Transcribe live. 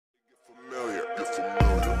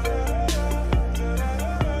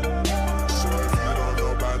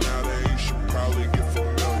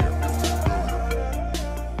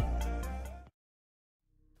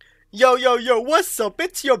Yo, what's up?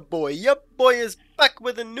 It's your boy. Your boy is back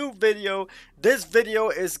with a new video. This video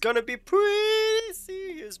is gonna be pretty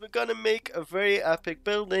serious. We're gonna make a very epic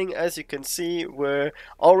building. As you can see, we're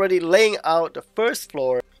already laying out the first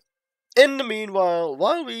floor. In the meanwhile,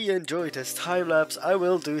 while we enjoy this time lapse, I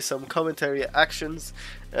will do some commentary actions,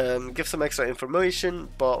 give some extra information,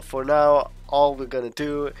 but for now, all we're gonna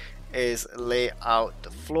do is lay out the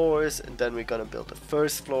floors, and then we're gonna build the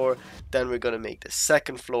first floor, then we're gonna make the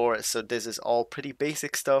second floor. So this is all pretty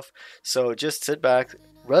basic stuff, so just sit back,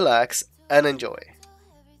 relax, and enjoy.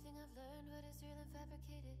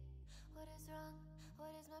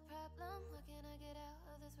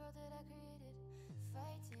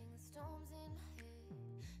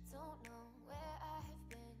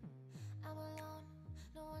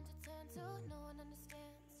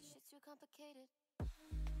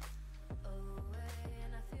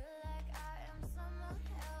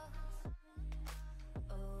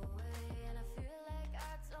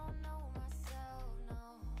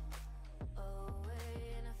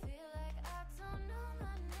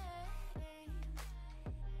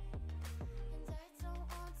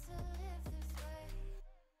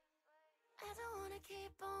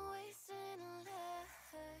 Keep on wasting life.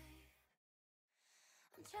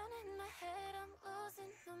 I'm drowning in my head, I'm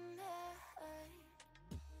losing the mind.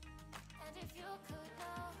 And if you could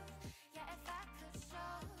know, yeah, if I could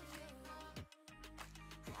show you,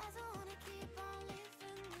 I don't wanna keep on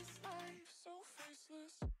living this life so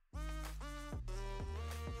faceless.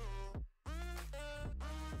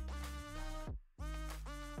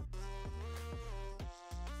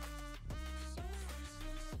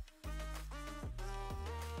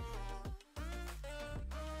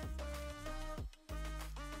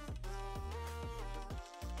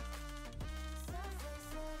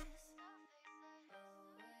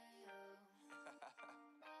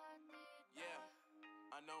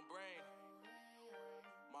 Unknown brain,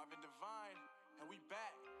 Marvin Divine, and we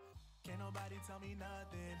back. Can't nobody tell me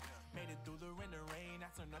nothing. Made it through the rain, I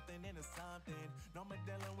turned nothing into something. No more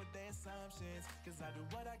dealing with their assumptions, cause I do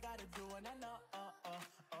what I gotta do and I know,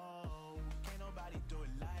 can't nobody do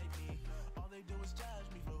it like me. All they do is judge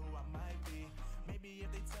me for who I might be. Maybe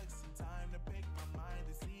if they took some time to pick my mind,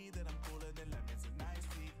 to see that I'm cooler than lemons and iced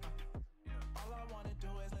tea. All I wanna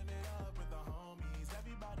do is live it up with the homies.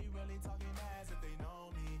 Everybody really talking as if they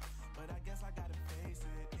know me, but I guess I gotta face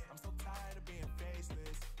it. I'm so tired of being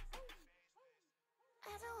faceless.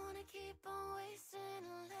 I don't wanna keep on wasting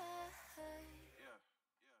life.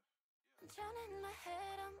 I'm drowning in my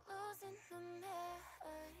head, I'm losing the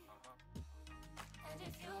mind. And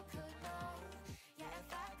if you could know, yeah,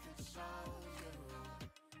 if I could show you,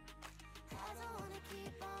 I don't wanna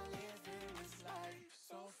keep on living this life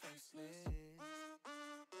so faceless.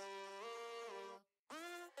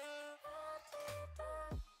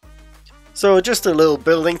 So just a little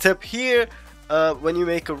building tip here. When you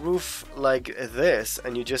make a roof like this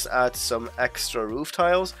and you just add some extra roof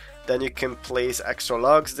tiles, then you can place extra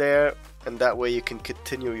logs there, and that way you can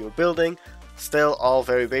continue your building. Still all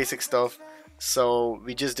very basic stuff, so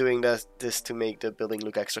we're just doing this to make the building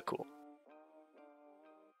look extra cool.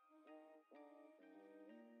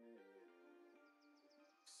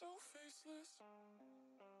 So faceless.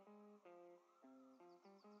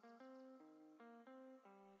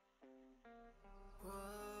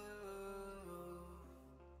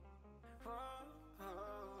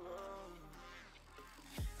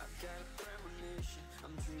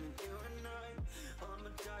 I'm dreaming you and I. All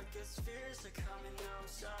my darkest fears are coming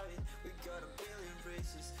outside. We got a billion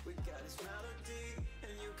races, we got this melody,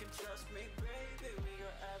 and you can trust me, baby, we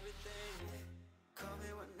got everything. Call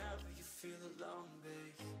me whenever you feel alone,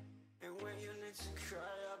 babe, and when you need to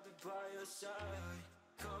cry, I'll be by your side.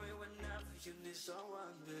 Call me whenever you need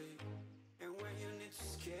someone, babe, and when you need to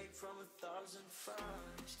escape from 1,000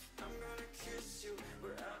 fires. I'm gonna kiss you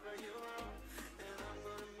wherever you are, and I'm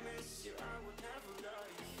gonna miss you, I will never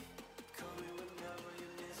lie. Call me whenever you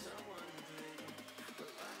need someone, babe.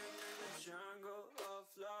 We're running in the jungle of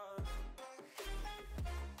love.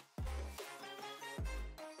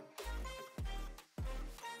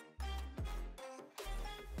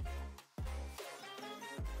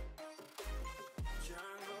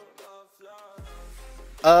 Jungle of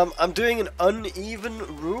love. I'm doing an uneven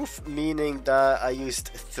roof, meaning that I used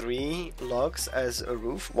 3 logs as a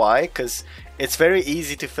roof. Why? Because it's very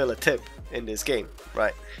easy to fill a tip in this game,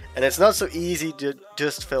 right? And it's not so easy to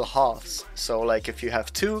just fill halves. So like if you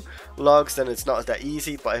have 2 logs, then it's not that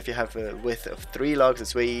easy, but if you have a width of 3 logs,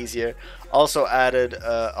 it's way easier. Also added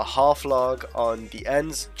a half log on the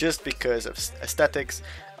ends just because of aesthetics.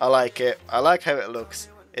 I like it, I like how it looks,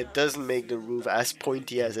 it doesn't make the roof as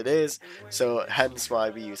pointy as it is, so hence why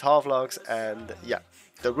we use half logs. And yeah,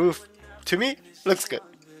 the roof to me looks good.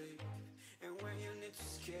 And when you need to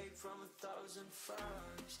escape from 1,000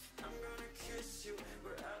 fires, I'm gonna kiss you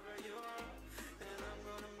wherever you are, and I'm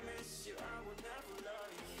gonna miss you, I will never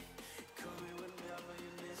lie. Call me whenever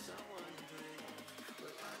you need someone, babe.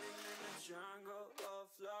 We're running in the jungle of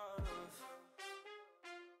love.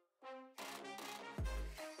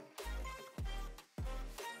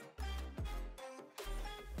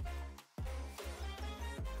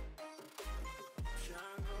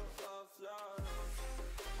 Jungle of love.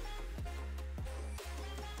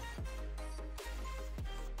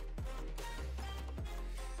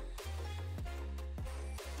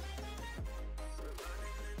 We're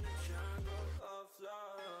running in the jungle of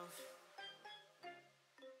love.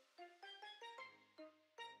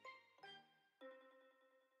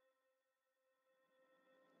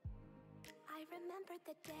 I remember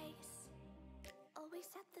the days, always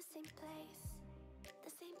at the same place,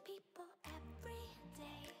 the same people every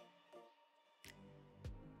day.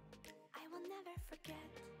 I will never forget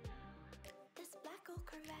this black old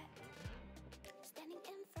Corvette standing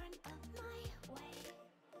in front of my way.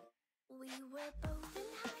 We were both in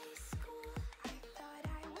high school, I thought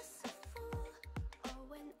I was a fool. Oh,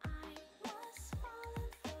 when I was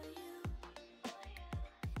falling for you,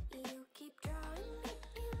 you keep drawing me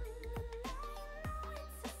in, and I know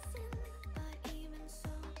it's a sin, but even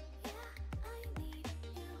so, yeah, I need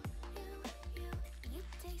you. You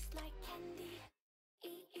taste like candy,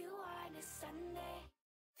 eat you on a Sunday.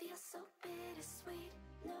 Feel so bittersweet,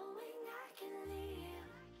 knowing I can leave.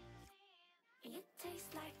 You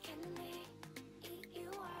taste like candy, eat you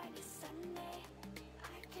on a Sunday.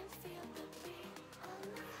 I can feel the beat on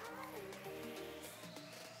my heart and peace.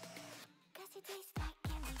 'Cause you taste like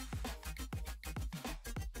candy.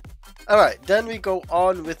 Alright, then we go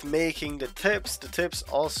on with making the tips. The tips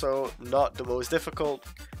also not the most difficult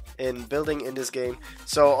in building in this game.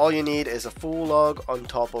 So all you need is a full log on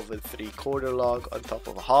top of a 3/4 log, on top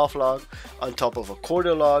of a half log, on top of a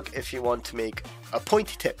quarter log if you want to make a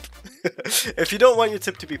pointy tip. If you don't want your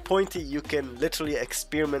tip to be pointy, you can literally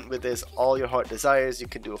experiment with this all your heart desires. You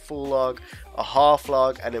can do a full log, a half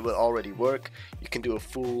log, and it will already work. You can do a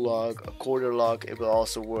full log, a quarter log, it will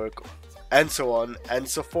also work, and so on and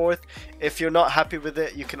so forth. If you're not happy with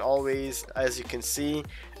it, you can always, as you can see,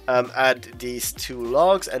 add these 2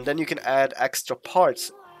 logs, and then you can add extra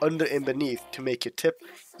parts under and beneath to make your tip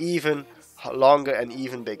even longer and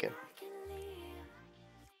even bigger.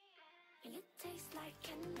 You taste like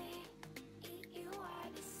candy, eat you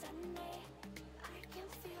on a Sunday. I can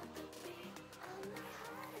feel the beat on my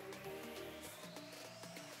heart and peace.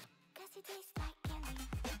 'Cause you taste like candy.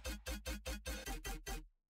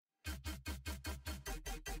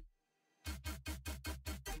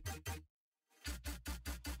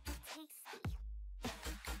 Tasty.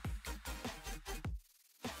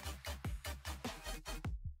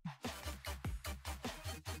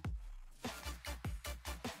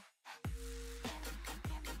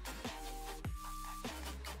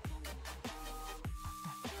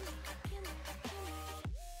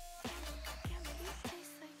 You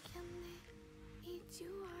taste like candy, eat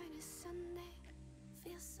you on a Sunday.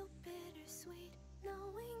 Feel so bittersweet,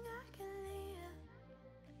 knowing I can leave.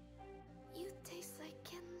 You taste like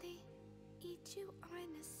candy, eat you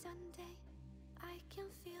on a Sunday. I can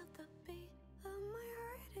feel the beat of my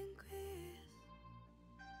heart increase.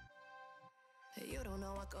 You don't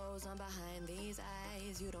know what goes on behind these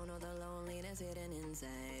eyes. You don't know the loneliness hidden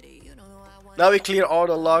inside. You don't know I want. Now we clear all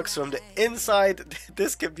the logs from the inside.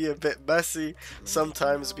 This can be a bit messy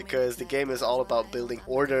sometimes because the game is all about building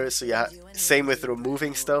order. So yeah, same with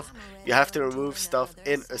removing stuff. You have to remove stuff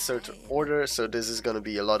in a certain order. So this is going to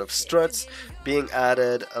be a lot of struts being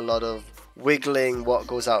added, a lot of wiggling, what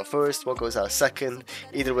goes out first, what goes out second.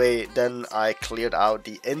 Either way, then I cleared out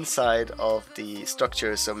the inside of the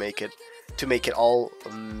structure so make it all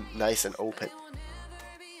nice and open.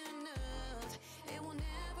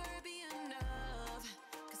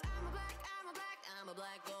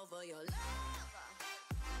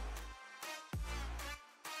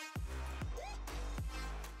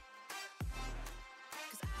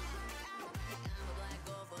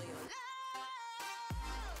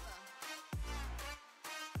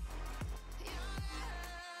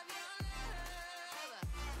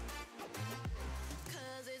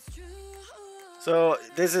 So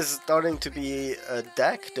this is starting to be a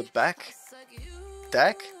deck, the back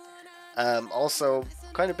deck. Also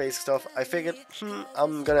kind of basic stuff. I figured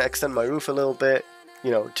I'm gonna extend my roof a little bit, you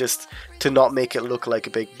know, just to not make it look like a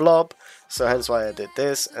big blob. So hence why I did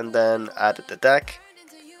this, and then added the deck,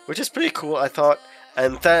 which is pretty cool, I thought.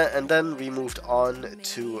 And then we moved on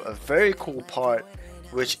to a very cool part,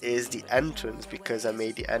 which is the entrance, because I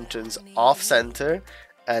made the entrance off center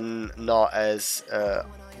and not as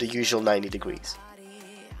the usual 90 degrees.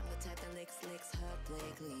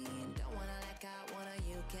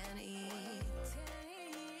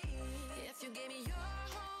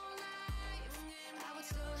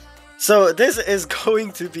 So this is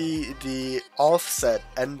going to be the offset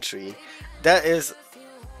entry. That is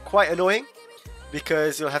quite annoying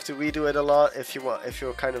because you'll have to redo it a lot if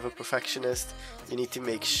you're kind of a perfectionist. You need to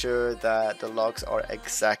make sure that the logs are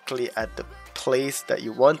exactly at the place that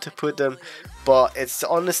you want to put them, but it's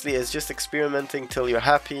just experimenting till you're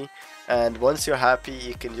happy, and once you're happy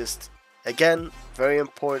you can just, again, very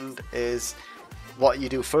important is what you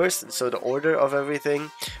do first, so the order of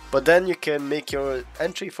everything, but then you can make your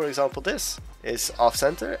entry. For example, this is off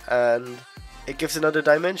center and it gives another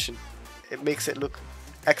dimension. It makes it look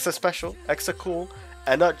extra special, extra cool,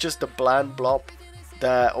 and not just the bland blob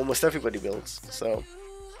that almost everybody builds. So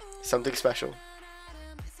something special.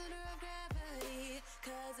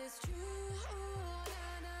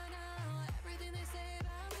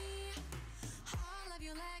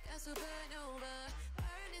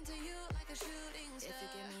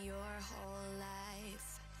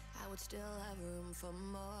 Would still have room for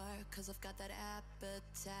more, cause I've got that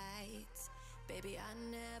appetite. Baby, I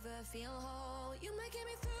never feel whole. You might get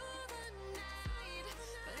me through the night,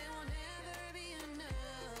 but it will never be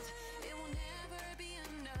enough. It will never be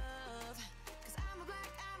enough. Cause I'm a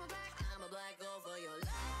black girl for your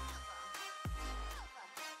love.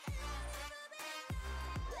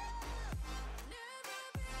 Never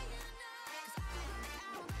be enough. Cause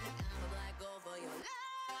I'm a black girl for your love.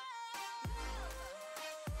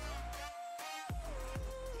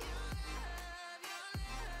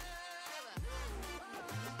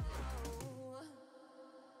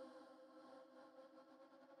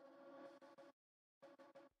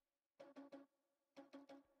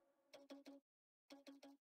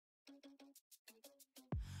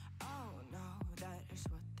 Oh no, that is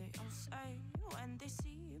what they all say when they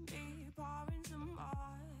see me pouring some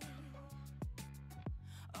oil.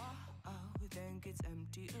 Oh, think it's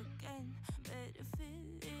empty again. Better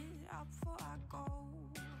fill it up before I go.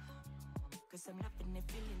 Cause I'm loving it,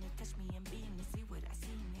 feeling it, touch me and being it. See what I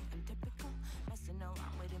see in it, I'm typical. Messing around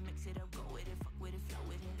with it, mix it up, go with it, fuck with it, flow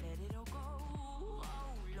with it, let it all go.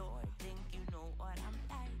 Oh Lord, think you know what I'm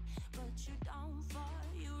like, but you don't fall,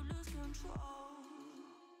 you lose control.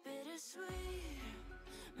 Bittersweet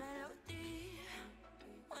melody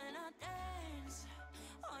when I dance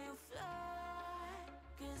on your fly.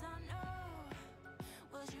 Cause I know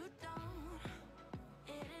what you don't,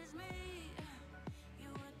 it is me you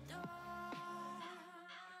adore.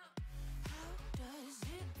 How does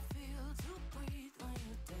it feel to breathe when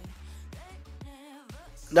you're dead? They never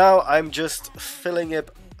Now I'm just filling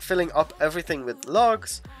up everything with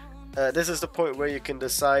logs. This is the point where you can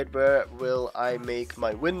decide where will I make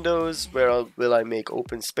my windows, where will I make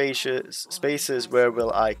open spaces, where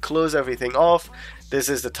will I close everything off. This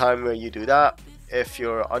is the time where you do that. If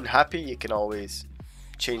you're unhappy, you can always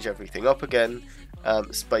change everything up again.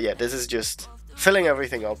 But yeah, this is just filling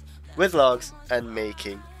everything up with logs and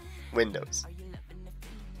making windows.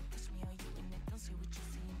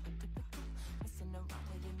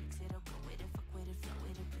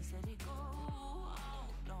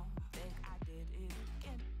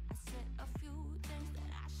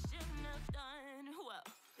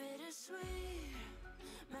 bittersweet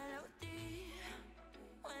melody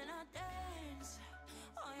when I dance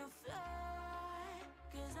on your fly.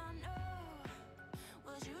 Cause I know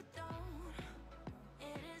what you don't,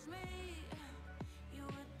 it is me you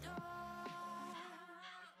adore.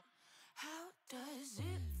 How does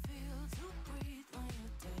it feel to breathe when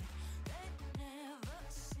you're dead? They've never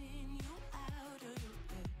seen you out of your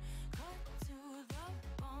bed. Cut to the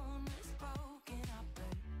bone, it's broken, I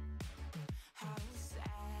bet. How sad.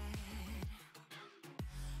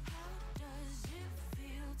 How does it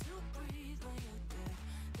feel to breathe when you're dead?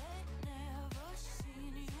 They've never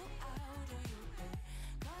seen you out of your bed.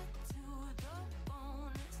 Cut to the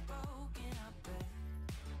bone, it's broken, I bet.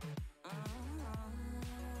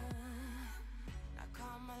 Now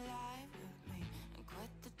come alive with me and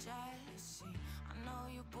quit the jealousy. I know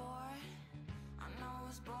you're bored, I know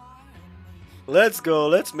it's boring me. Let's go,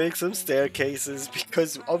 let's make some staircases,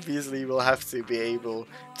 because obviously we'll have to be able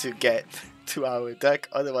to get to our deck,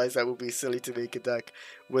 otherwise that would be silly to make a deck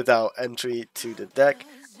without entry to the deck.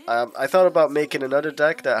 I thought about making another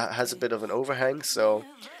deck that has a bit of an overhang, so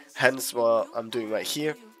hence what I'm doing right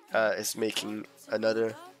here is making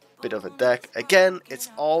another bit of a deck. Again, it's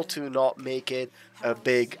all to not make it a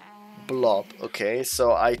big blob. Okay,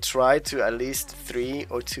 so I try to at least 3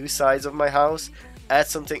 or 2 sides of my house add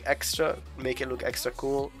something extra, make it look extra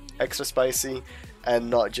cool, extra spicy, and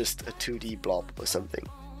not just a 2D blob or something.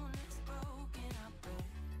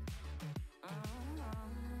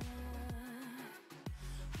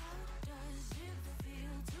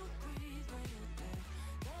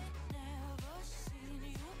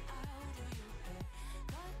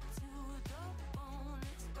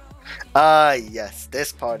 Ah, yes,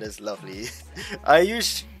 this part is lovely. I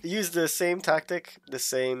use the same tactic, the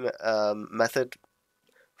same method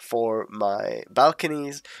for my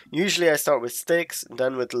balconies. Usually I start with sticks,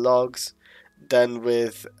 then with logs, then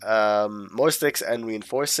with more sticks and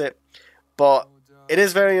reinforce it. But it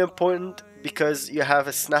is very important because you have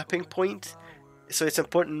a snapping point. So it's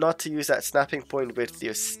important not to use that snapping point with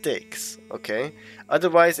your sticks, okay?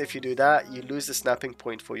 Otherwise, if you do that, you lose the snapping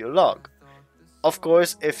point for your log. Of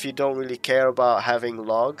course, if you don't really care about having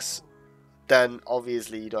logs, then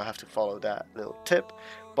obviously you don't have to follow that little tip.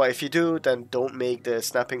 But if you do, then don't make the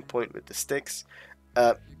snapping point with the sticks.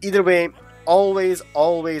 Either way, always,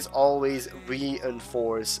 always, always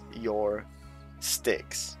reinforce your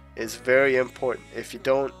sticks. It's very important. If you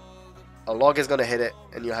don't, a log is going to hit it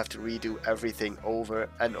and you have to redo everything over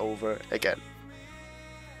and over again.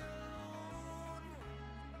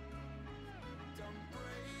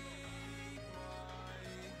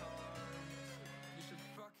 You should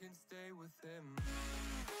fucking stay with him.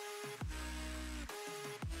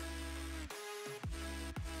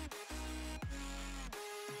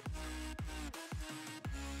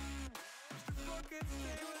 You should fucking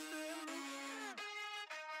stay with him.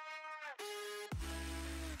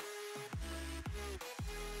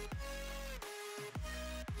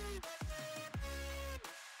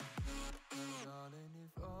 Darling,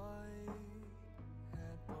 if I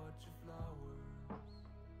had bought you flowers,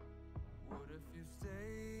 what if you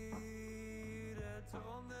stayed at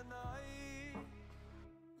home that night?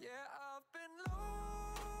 Yeah, I've been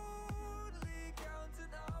lonely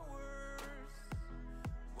counting hours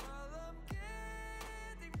while I'm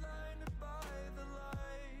getting blinded by the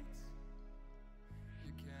lights.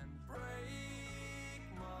 You can break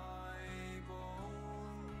my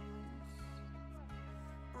bones,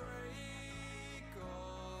 break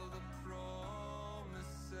all the promises,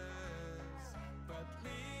 but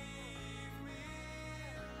leave me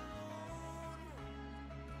alone.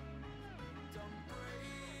 Don't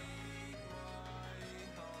break my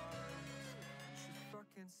heart. You should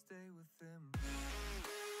fucking stay with him.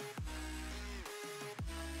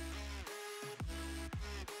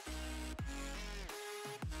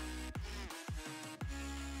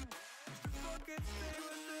 You should fucking stay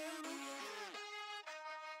with him.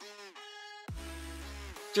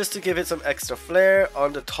 Just to give it some extra flair,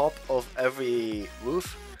 on the top of every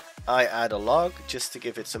roof, I add a log just to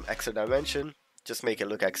give it some extra dimension, just make it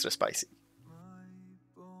look extra spicy. My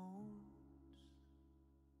bones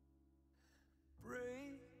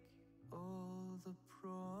break all the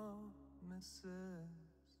promises,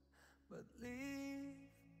 but leave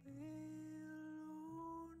me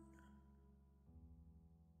alone.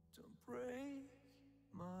 Don't break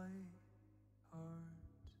my heart.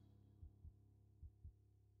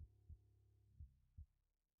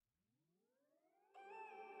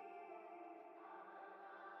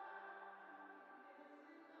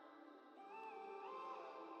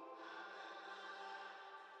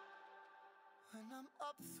 When I'm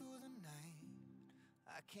up through the night,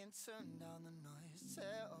 I can't turn down the noise.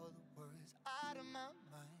 Tear all the words out of my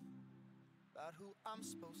mind about who I'm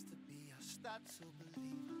supposed to be. I start to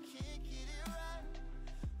believe I can't get it right.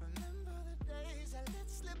 Remember the days I let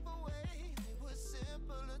slip away. They were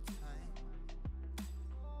simpler times.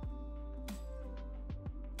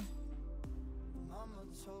 Mama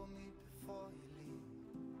told me before you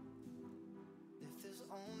leave, if there's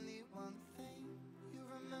only one thing you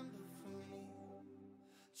remember from me,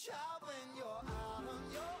 child, when you're out on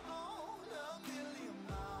your own, a million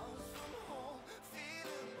miles from home,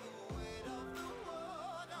 feeling the weight of the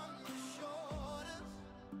world on your shoulders.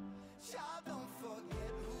 Child, don't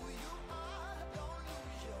forget who you are. Don't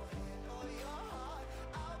lose your head or your heart.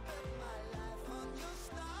 I'll bet my life on your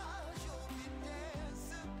stars. You'll be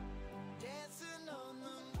dancing, dancing on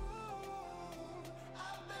the moon.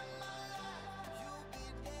 I'll bet my life you'll be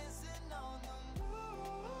dancing on the moon.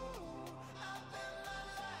 I'll bet my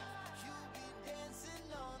life you'll be dancing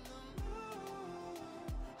on the moon.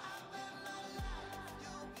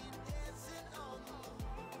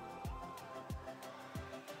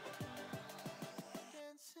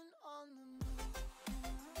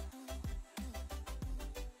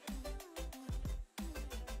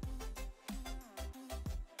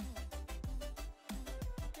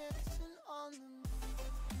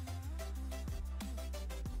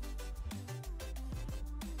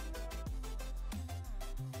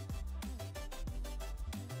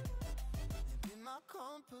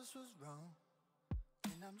 this was wrong,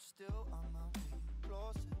 and I'm still on my way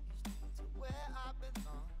closer each day to where I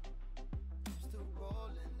belong. I'm still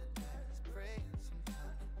rolling the dice, praying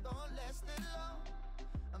sometimes it don't last that long.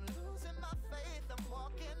 I'm losing my faith, I'm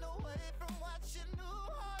walking away from what you knew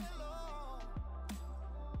all along.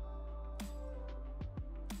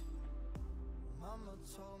 Mama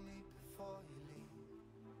told me before you leave,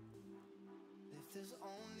 if there's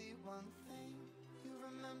only one thing you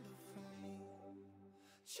remember from me,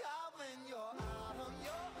 child, when you're out on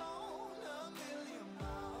your own, a million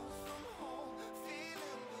miles from home,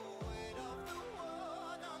 feeling the weight of the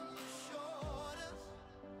world on your shoulders,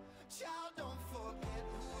 child, don't forget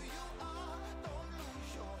who you are, don't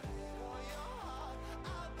lose your head or your heart.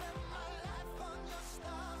 I bet my life on your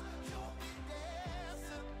stars, you'll be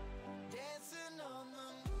dancing, dancing on the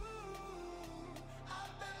moon. I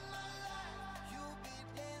bet my life, you'll be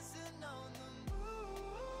dancing on the moon.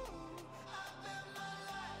 I bet my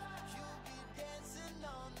life, you'll be dancing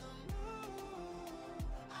on the moon.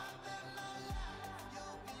 I bet my life,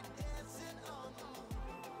 you'll be dancing on the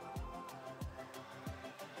moon.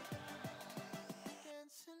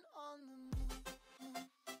 Dancing on the moon.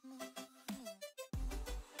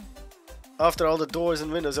 After all the doors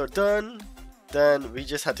and windows are done, then we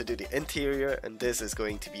just had to do the interior, and this is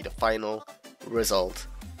going to be the final result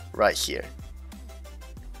right here.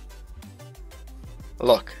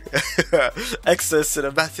 Look, extra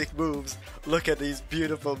cinematic moves. Look at these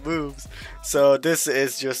beautiful moves. So this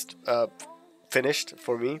is just finished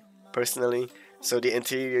for me personally. So the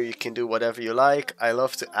interior, you can do whatever you like. I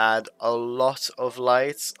love to add a lot of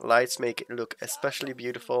lights. Lights make it look especially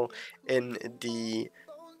beautiful in the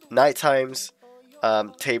night times.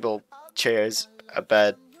 Table, chairs, a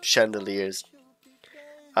bed, chandeliers.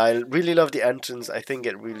 I really love the entrance. I think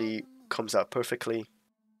it really comes out perfectly.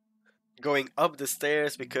 Going up the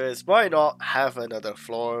stairs, because why not have another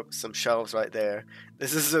floor, some shelves right there.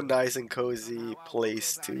 This is a nice and cozy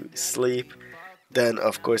place to sleep. Then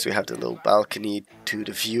of course we have the little balcony to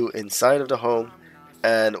the view inside of the home,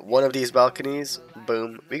 and one of these balconies,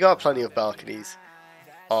 boom, we got plenty of balconies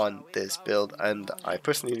on this build, and I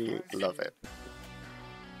personally love it.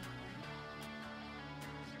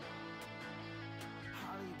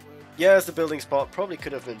 Yes, the building spot probably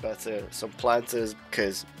could have been better. Some planters,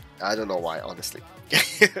 because I don't know why, honestly.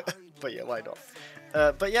 But yeah, why not?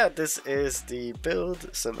 But yeah, this is the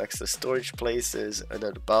build. Some extra storage places,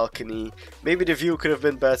 another balcony. Maybe the view could have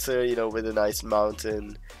been better, you know, with a nice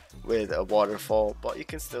mountain, with a waterfall. But you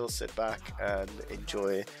can still sit back and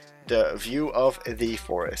enjoy the view of the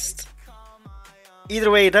forest. Either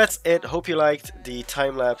way, that's it. Hope you liked the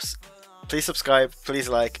time lapse. Please subscribe, please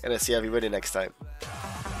like, and I'll see everybody next time.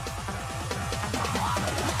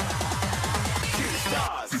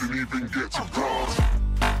 Didn't even get to bronze.